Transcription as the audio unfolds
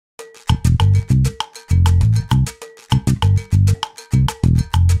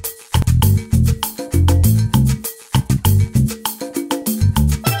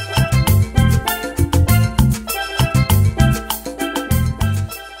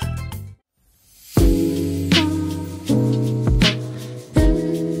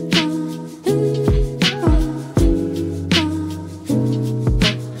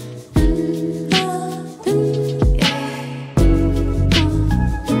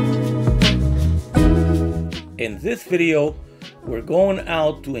In this video, we're going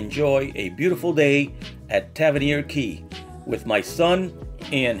out to enjoy a beautiful day at Tavernier Key with my son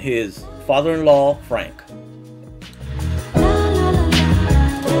and his father-in-law, Frank.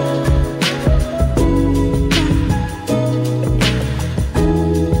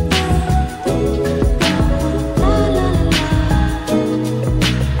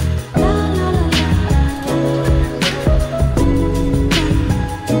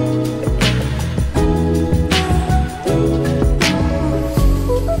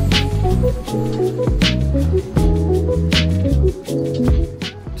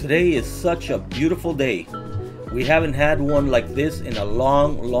 Today is such a beautiful day. We haven't had one like this in a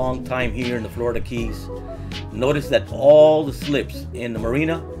long time here in the Florida Keys. Notice that all the slips in the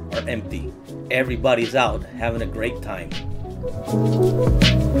marina are empty. Everybody's out having a great time.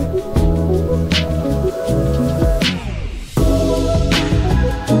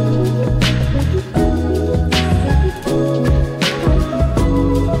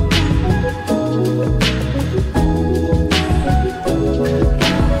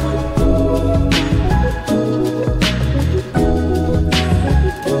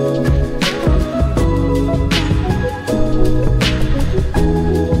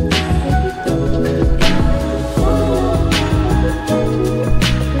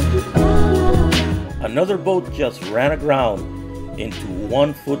 Another boat just ran aground into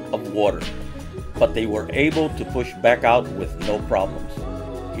 1 foot of water, but they were able to push back out with no problems.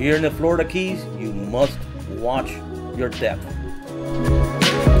 Here in the Florida Keys, you must watch your depth.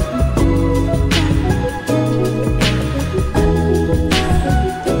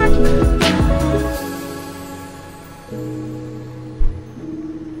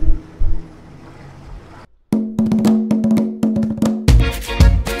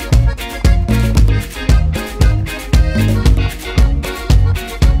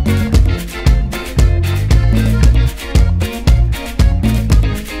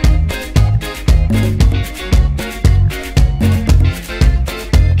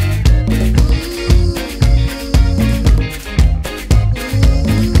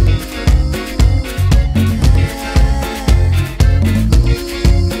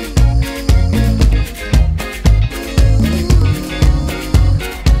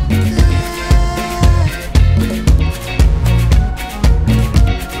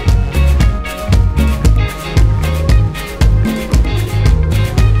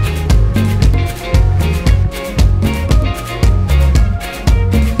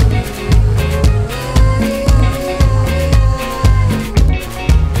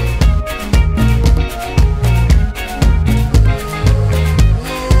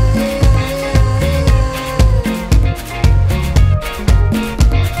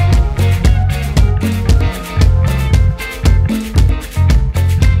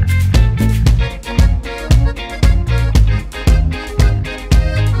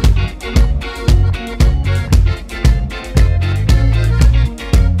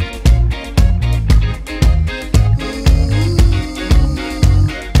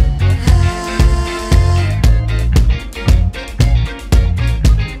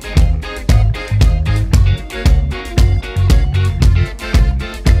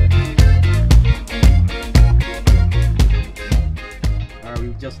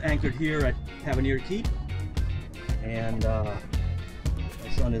 Just anchored here at Tavernier Key, and my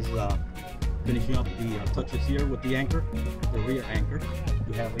son is finishing up the touches here with the anchor, the rear anchor.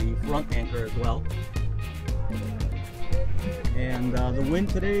 We have a front anchor as well, and the wind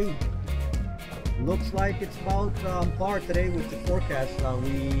today looks like it's about par today with the forecast.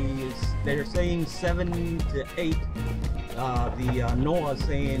 They're saying 7 to 8. The NOAA is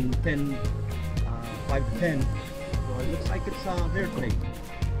saying 10, 5 to 10. So it looks like it's there today.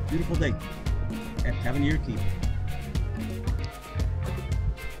 Beautiful day at Tavernier Key.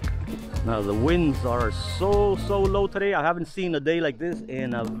 Now the winds are so low today. I haven't seen a day like this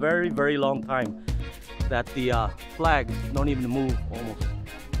in a very long time. That the flags don't even move almost.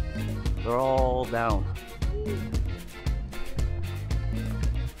 They're all down.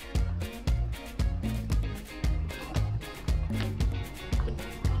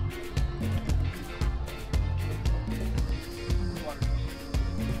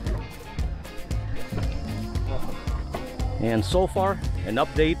 And so far, an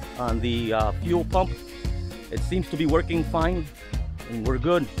update on the fuel pump. It seems to be working fine, and we're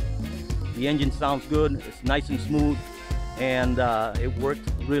good. The engine sounds good. It's nice and smooth, and it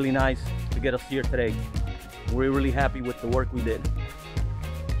worked really nice to get us here today. We're really happy with the work we did.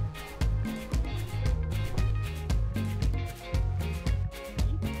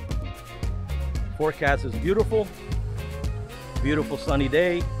 Forecast is beautiful. Beautiful sunny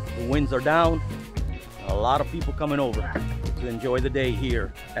day. The winds are down. A lot of people coming over to enjoy the day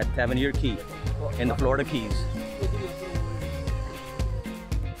here at Tavernier Key in the Florida Keys.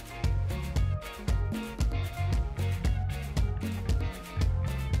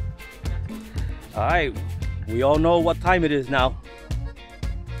 All right, we all know what time it is now.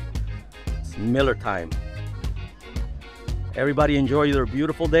 It's Miller time. Everybody enjoy their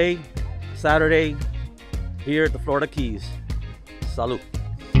beautiful day, Saturday, here at the Florida Keys. Salud.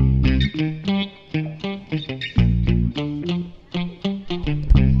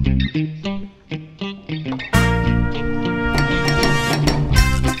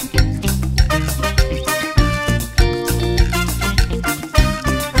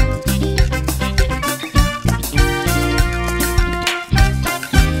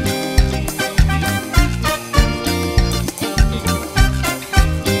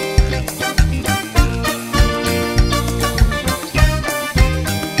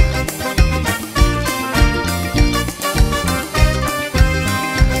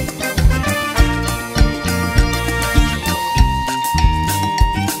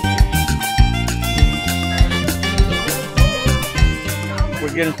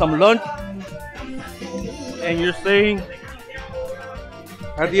 We're getting some lunch, and you're saying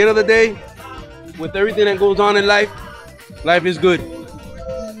at the end of the day, with everything that goes on in life, life is good.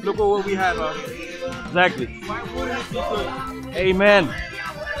 Look at what we have out here. exactly. Amen.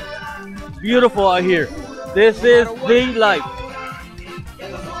 Beautiful out here. This is the life.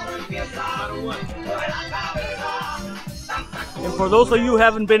 And for those of you who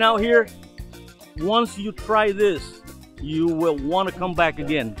haven't been out here, once you try this, you will want to come back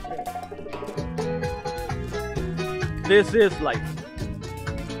again. This is life.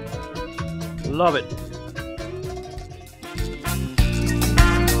 Love it.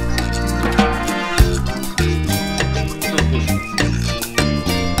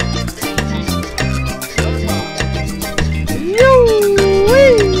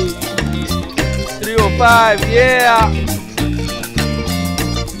 Yoo-wee! 305, yeah!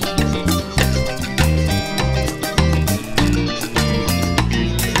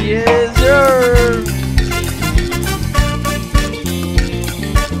 Yes, sir.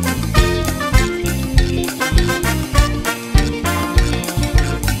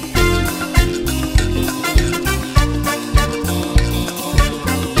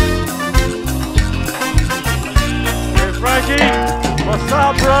 Hey, Frankie, what's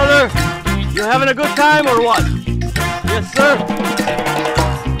up, brother? You having a good time or what? Yes, sir.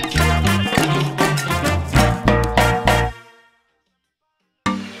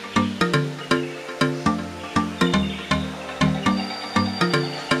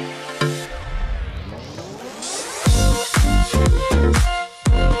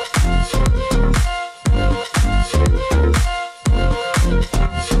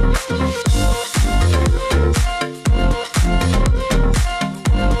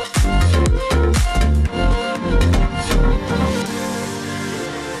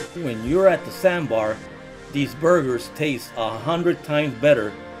 When you're at the Sandbar, these burgers taste 100 times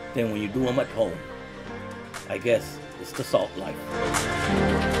better than when you do them at home. I guess it's the salt life.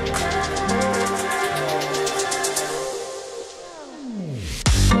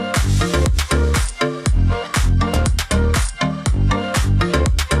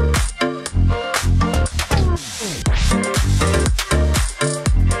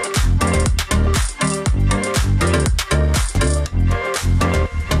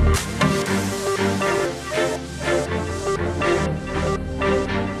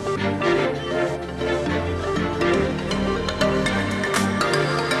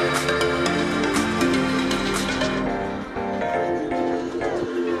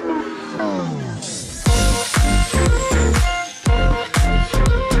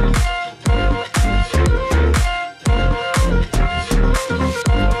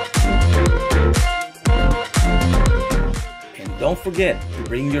 Don't forget to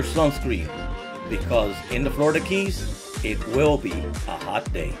bring your sunscreen, because in the Florida Keys, it will be a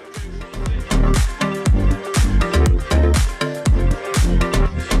hot day.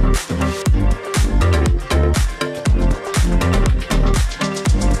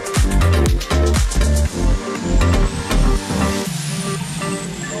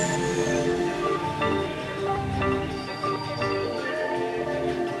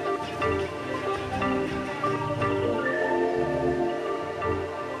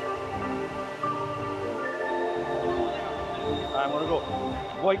 I'm gonna go.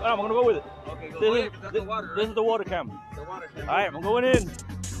 Wait, I'm gonna go with it. Okay, go This, ahead. That's the water, right? This is the water cam. The water. All right, I'm going in.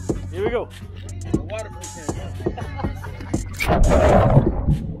 Here we go. The waterproof can.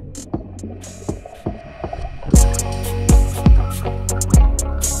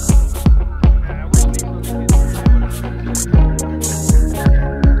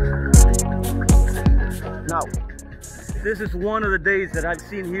 this is one of the days that I've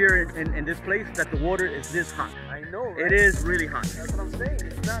seen here in this place that the water is this hot. I know, right? It is really hot. That's what I'm saying.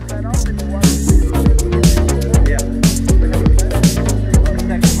 It's not that often the water is. Yeah.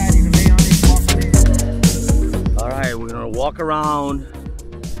 All right, we're gonna walk around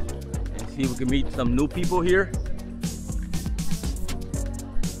and see if we can meet some new people here.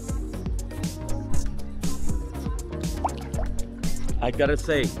 I gotta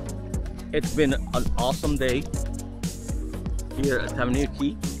say, it's been an awesome day here at Tavernier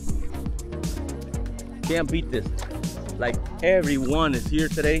Key. Can't beat this. Like, everyone is here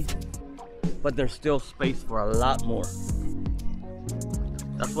today, but there's still space for a lot more.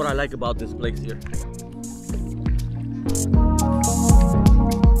 That's what I like about this place here.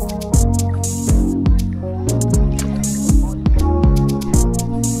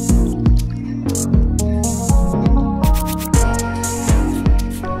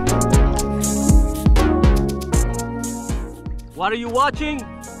 What are you watching?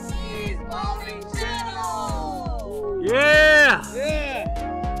 Yeah!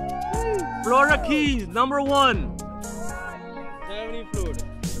 Yeah! Florida Keys, #1. Tavernier, Florida.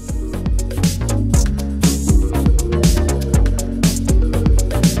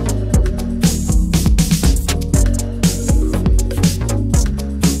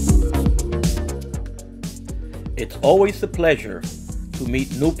 It's always a pleasure to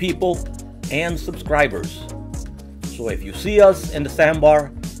meet new people and subscribers. So if you see us in the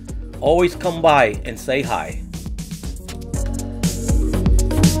Sandbar, always come by and say hi.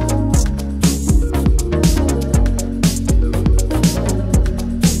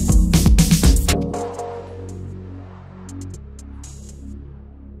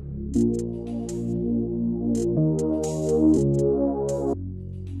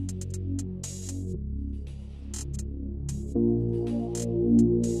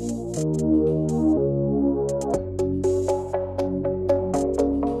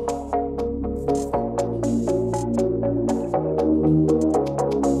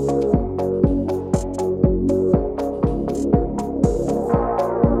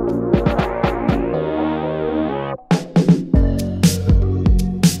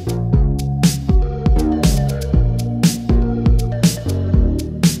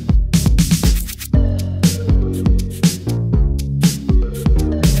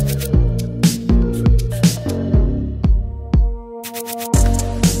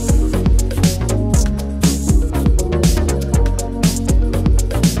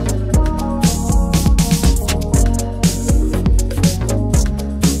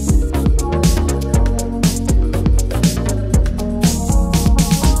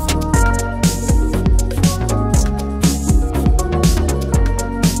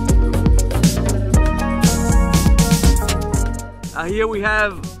 Here we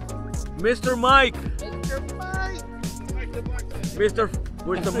have Mr. Mike. Mr. Mike! Mike the bartender.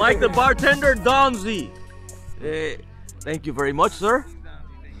 Mr. Mike the bartender, Donzi. Thank you very much, sir.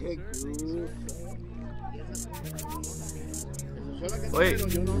 Wait,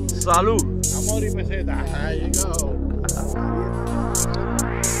 salud. Amor y peseta. There you go.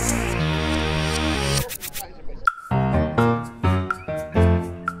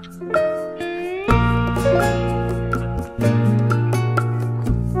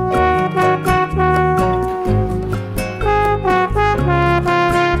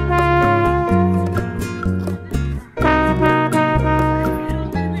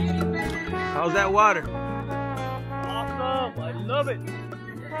 How's that water? Awesome, I love it.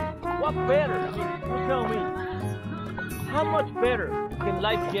 What better? I mean, you tell me. How much better can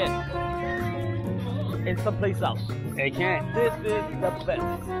life get in someplace else? It can't. This is the best.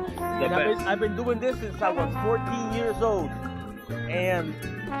 I've been doing this since I was 14 years old, and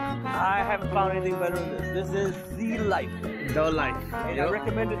I haven't found anything better than this. This is the life. The life. And I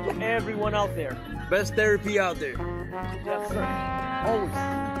recommend it to everyone out there. Best therapy out there. Yes, sir. Always.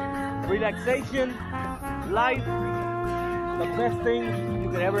 Relaxation, life, the best thing you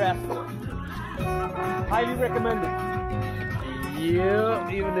can ever ask for. Highly recommended. Yeah,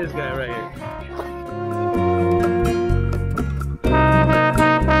 even this guy right here.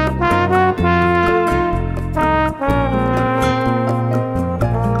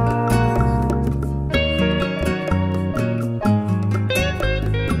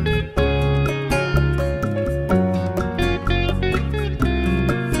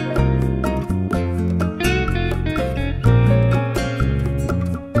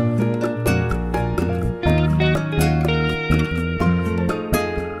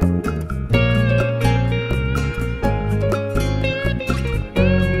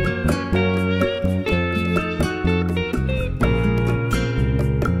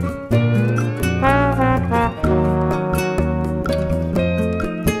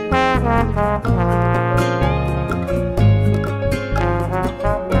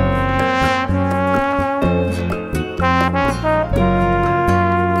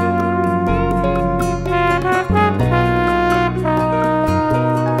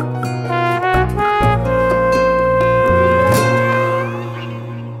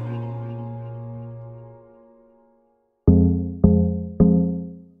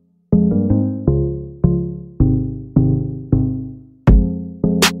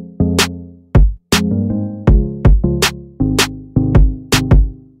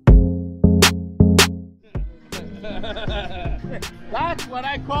 what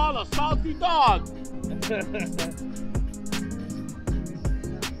I call a salty dog.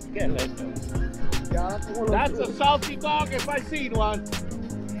 That's a salty dog if I seen one.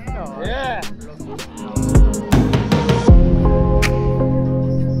 Yeah.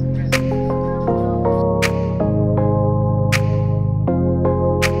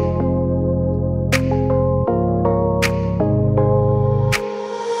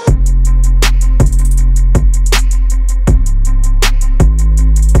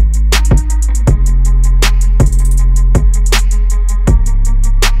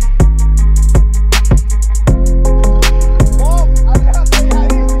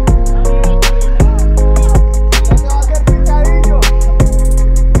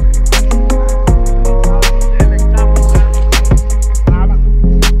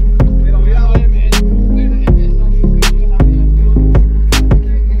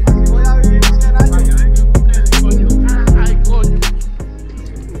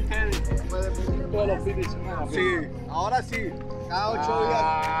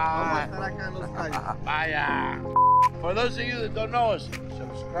 For those of you that don't know us,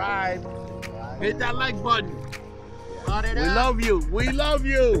 subscribe, hit that like button. We love you. We love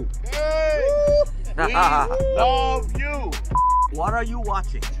you. Hey. We love you. What are you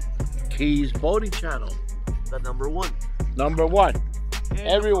watching? Keys Boating Channel. The number one. Number one.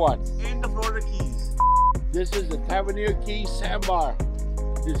 Everyone. In the Florida Keys. This is the Tavernier Keys Sandbar.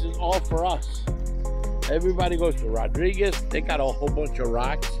 This is all for us. Everybody goes to Rodriguez. They got a whole bunch of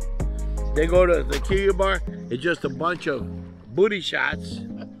rocks. They go to the Key Bar. It's just a bunch of booty shots.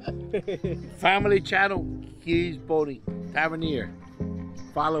 Family channel, Keys Boating, Tavernier.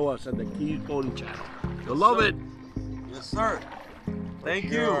 Follow us on the Keys Boating Channel. You'll love it. Yes, sir.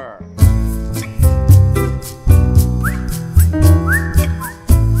 Thank you.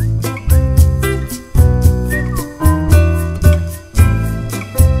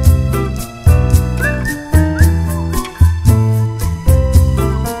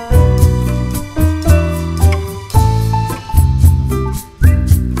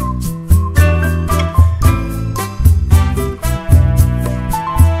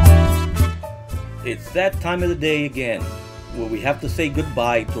 It's that time of the day again, where we have to say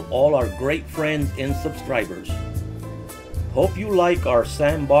goodbye to all our great friends and subscribers. Hope you like our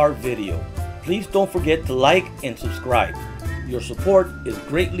Sandbar video. Please don't forget to like and subscribe. Your support is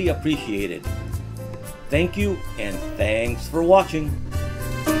greatly appreciated. Thank you and thanks for watching.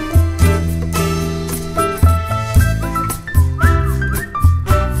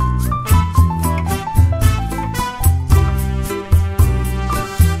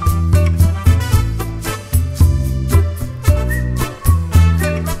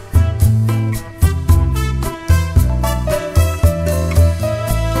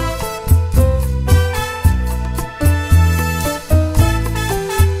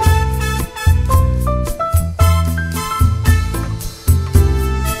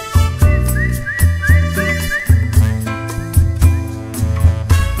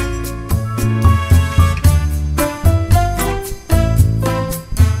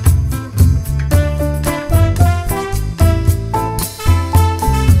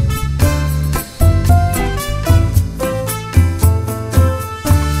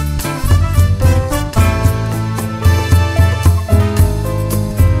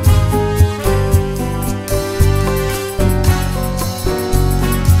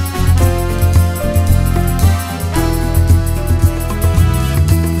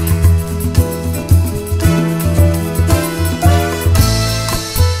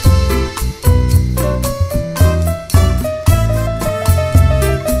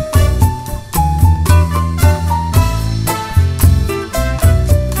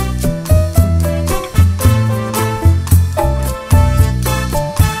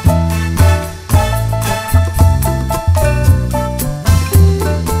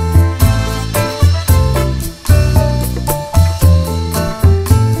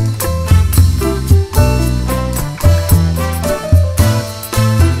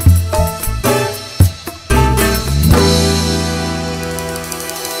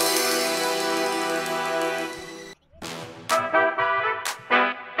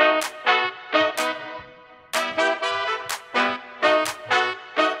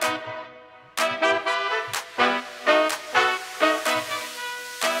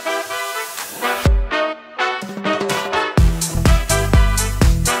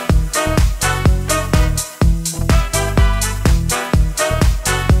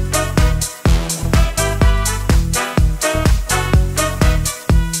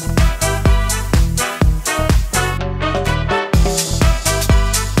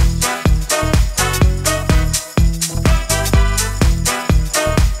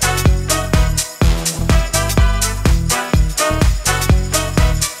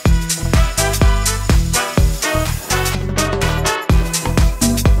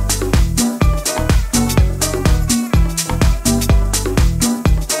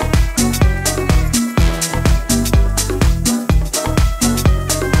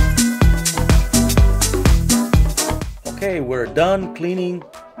 we're done cleaning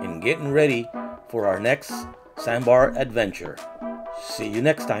and getting ready for our next Sandbar adventure. See you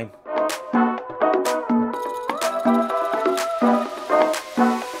next time.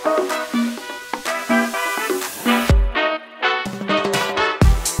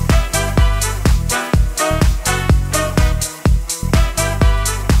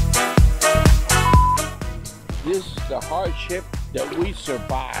 This is the hardship that we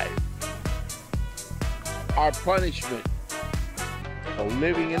survive. Our punishment of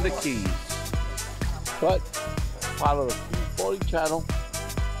living in the Keys. But follow the Key 40 channel,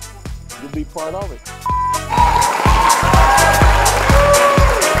 you'll be part of it.